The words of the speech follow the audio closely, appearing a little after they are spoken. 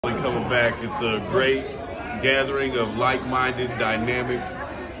Coming back. It's a great gathering of like-minded, dynamic,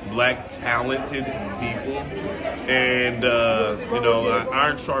 black, talented people. And,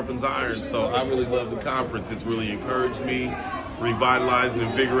 iron sharpens iron. So I really love the conference. It's really encouraged me, revitalized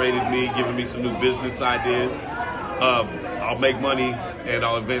and invigorated me, giving me some new business ideas. I'll make money and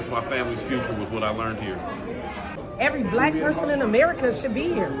I'll advance my family's future with what I learned here. Every black person in America should be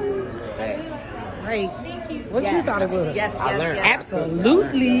here. Right. What you thought it was? Yes, I learned. yes.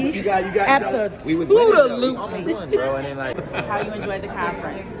 Absolutely. You got absolutely. Bro, and then how you enjoyed the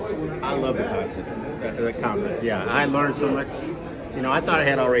conference? I love the conference. Yeah, I learned so much. You know, I thought I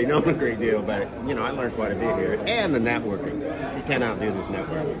had already known a great deal, but I learned quite a bit here. And the networking. You can't outdo this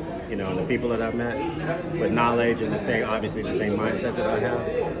networking. The people that I've met with knowledge and the same mindset that I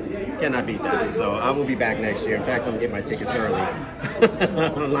have, cannot beat that. So I will be back next year. In fact, I'm gonna get my tickets early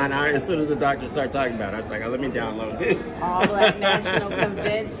online. As soon as the doctors start talking about it, I was like, let me download this. All Black National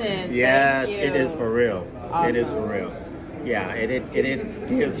Convention. Yes, it is for real. Awesome. It is for real. Yeah, it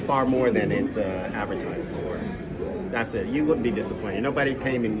gives far more than it advertises for. That's it. You wouldn't be disappointed. Nobody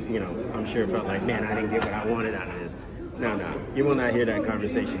came and, I'm sure felt like, man, I didn't get what I wanted out of this. No. You will not hear that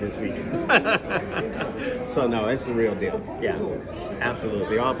conversation this weekend. So, no, it's the real deal. Yeah,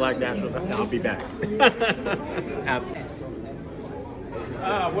 absolutely. All Black National, I'll be back. Absolutely.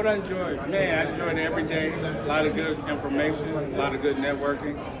 What I enjoyed? Man, I enjoyed it every day. A lot of good information, a lot of good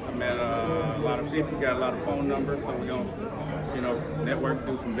networking. I met a lot of people, got a lot of phone numbers, so we're going to, network,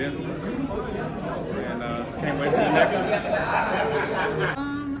 do some business. And can't wait for the next one.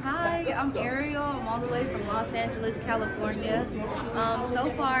 Hi, I'm Ariel. I'm all the way from Los Angeles, California.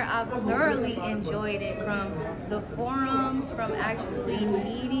 So far, I've thoroughly enjoyed it, from the forums, from actually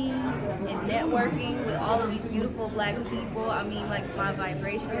meeting and networking with all of these beautiful black people. I mean, like, my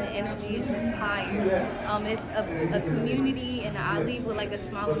vibration and energy is just higher. It's a community, and I leave with like a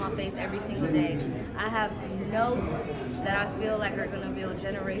smile on my face every single day. I have notes that I feel like are going to build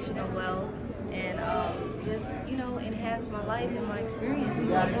generational wealth and just, enhance my life and my experience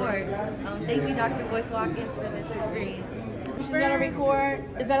moving forward. Thank you, Dr. Boyce Watkins, for this experience. She's gonna record.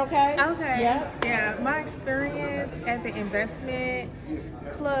 Is that okay? Okay. Yeah. My experience at the investment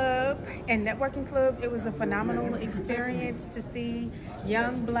club and networking club, it was a phenomenal experience to see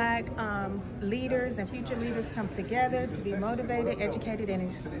young black leaders and future leaders come together to be motivated, educated,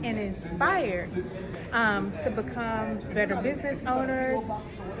 and inspired to become better business owners,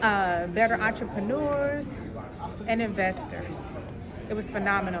 better entrepreneurs, and investors. It was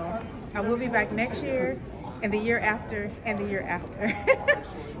phenomenal. I will be back next year, and the year after, and the year after.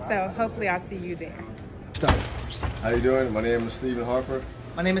 So hopefully I'll see you there. Stop. How you doing? My name is Stephen Harper.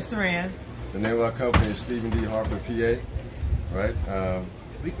 My name is Saran. The name of our company is Stephen D. Harper, PA. Right?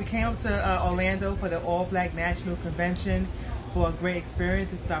 We came up to Orlando for the All Black National Convention for a great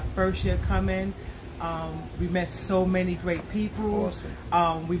experience. This is our first year coming. We met so many great people.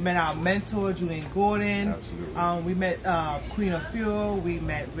 Awesome. We met our mentor, Julian Gordon. Absolutely. We met Queen of Fuel. We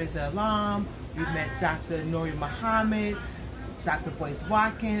met Riza Alam. We met Dr. Nuri Muhammad, Dr. Boyce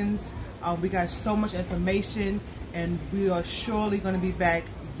Watkins. We got so much information, and we are surely going to be back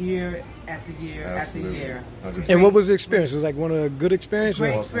year after year after year. And what was the experience? It was like one of the good experiences?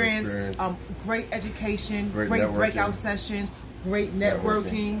 Great experience, great education, great breakout sessions, great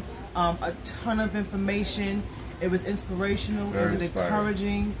networking. A ton of information. It was inspirational, it was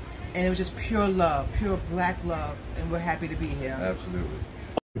encouraging, and it was just pure love, pure black love, and we're happy to be here. Absolutely.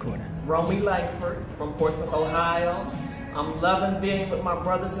 Romy Langford from Portsmouth, Ohio. I'm loving being with my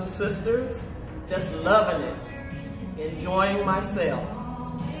brothers and sisters, just loving it, enjoying myself,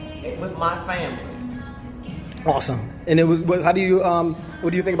 and with my family. Awesome. And it was, what do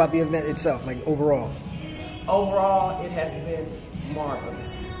you think about the event itself, like overall? Overall, it has been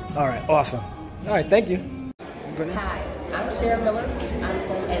marvelous. All right, awesome. All right, thank you. Hi, I'm Sharon Miller. I'm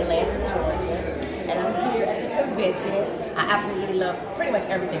from Atlanta, Georgia, and I'm here at the convention. I absolutely love pretty much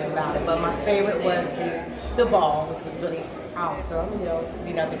everything about it, but my favorite was the ball, which was really awesome.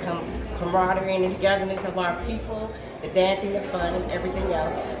 The camaraderie and the togetherness of our people, the dancing, the fun, and everything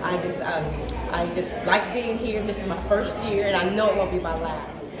else. I just like being here. This is my first year, and I know it won't be my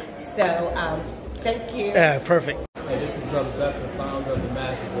last. So, thank you. Yeah, perfect. Hey, this is Brother Bedford, founder of the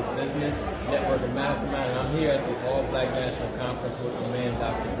Masters of Business Network and Mastermind. And I'm here at the All Black National Conference with my man,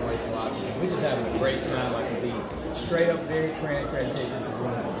 Dr. Boyce Watkins. And we're just having a great time. I can be straight up, very transparent. This is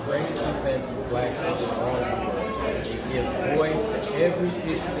one of the greatest events for black people all over the world. It gives voice to every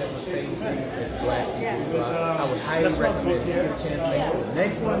issue that we're facing as black people. So I would highly recommend if you get a chance to make it to the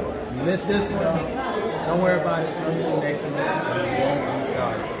next one. You missed this one, don't worry about it. Come to the next one, and you won't be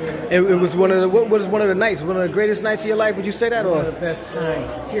sorry. It was one of the what was one of the nights, one of the greatest nights of your life. Would you say that, or one of the best times?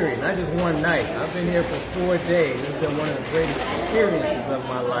 Period. Not just one night. I've been here for 4 days. It's been one of the great experiences of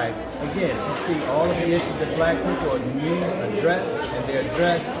my life. Again, to see all of the issues that black people need addressed, and they're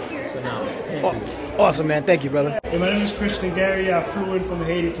addressed, it's phenomenal. Can't beat it. Awesome, man. Thank you, brother. Hey, my name is Christian Gary. I flew in from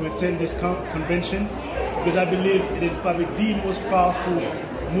Haiti to attend this convention because I believe it is probably the most powerful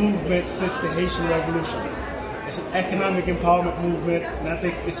movement since the Haitian Revolution. It's an economic empowerment movement, and I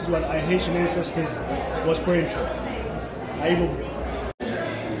think this is what our Haitian ancestors was praying for.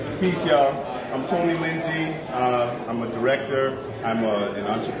 Peace, y'all. I'm Tony Lindsay. I'm a director. I'm an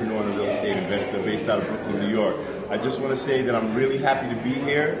entrepreneur and a real estate investor based out of Brooklyn, New York. I just want to say that I'm really happy to be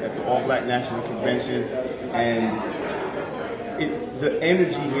here at the All Black National Convention, and the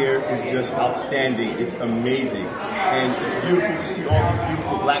energy here is just outstanding. It's amazing, and it's beautiful to see all these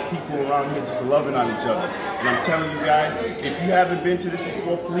beautiful black people around here just loving on each other. And I'm telling you guys, if you haven't been to this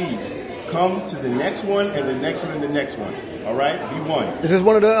before, please come to the next one and the next one and the next one. All right? Be one. Is this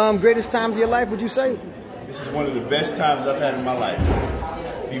one of the greatest times of your life, would you say? This is one of the best times I've had in my life.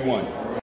 Be one.